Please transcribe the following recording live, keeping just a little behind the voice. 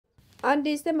On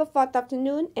December 4th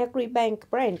afternoon, Agribank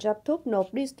branch of Thốt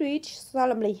Nốt district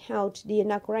solemnly held the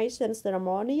inauguration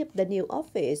ceremony of the new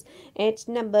office at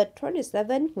number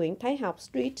 27 Nguyễn Thái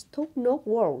Street, Thốt Nốt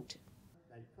Ward.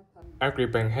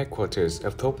 Agribank headquarters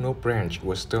of Thốt Nốt branch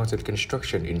was started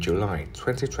construction in July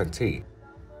 2020.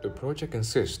 The project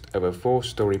consists of a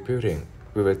 4-story building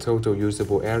with a total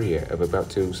usable area of about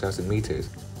 2,000 meters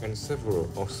and several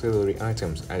auxiliary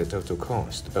items at a total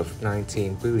cost of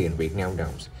 19 billion Vietnam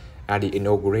đồng. At the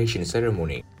inauguration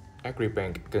ceremony,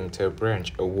 Agribank Cần Thơ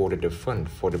branch awarded a fund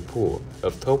for the poor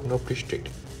of Thốt Nốt district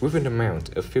with an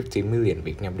amount of 50 million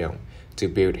Vietnam đồng to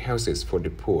build houses for the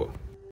poor.